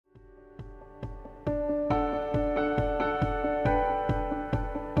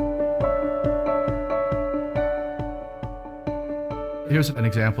Here's an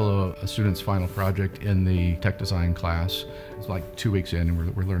example of a student's final project in the tech design class. It's like 2 weeks in,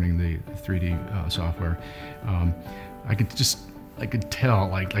 and we're learning the 3D software. I could tell,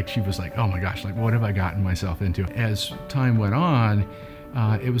 like she was like, oh my gosh, like what have I gotten myself into? As time went on,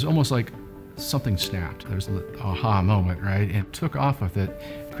 it was almost like something snapped. There's an aha moment, right? And took off with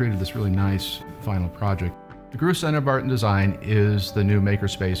it, created this really nice final project. The Gruss Center of Art and Design is the new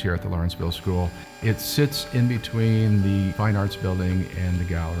makerspace here at the Lawrenceville School. It sits in between the Fine Arts Building and the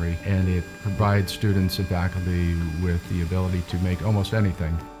gallery, and it provides students and faculty with the ability to make almost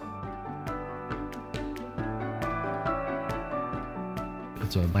anything.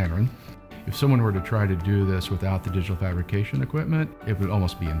 It's a lantern. If someone were to try to do this without the digital fabrication equipment, it would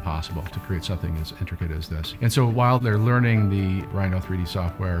almost be impossible to create something as intricate as this. And so while they're learning the Rhino 3D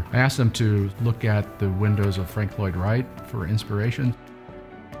software, I asked them to look at the windows of Frank Lloyd Wright for inspiration.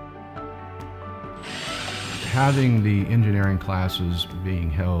 Having the engineering classes being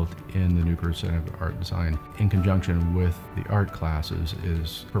held in the new Gruss Center of Art and Design in conjunction with the art classes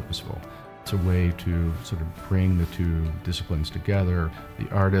is purposeful. It's a way to sort of bring the two disciplines together. The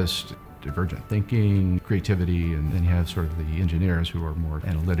artist, divergent thinking, creativity, and then you have sort of the engineers who are more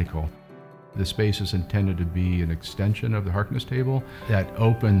analytical. The space is intended to be an extension of the Harkness table, that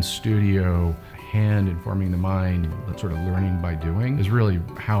open studio, hand informing the mind, that sort of learning by doing is really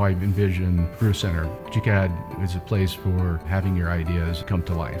how I envision Gruss Center. GCAD is a place for having your ideas come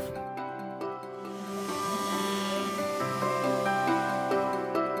to life.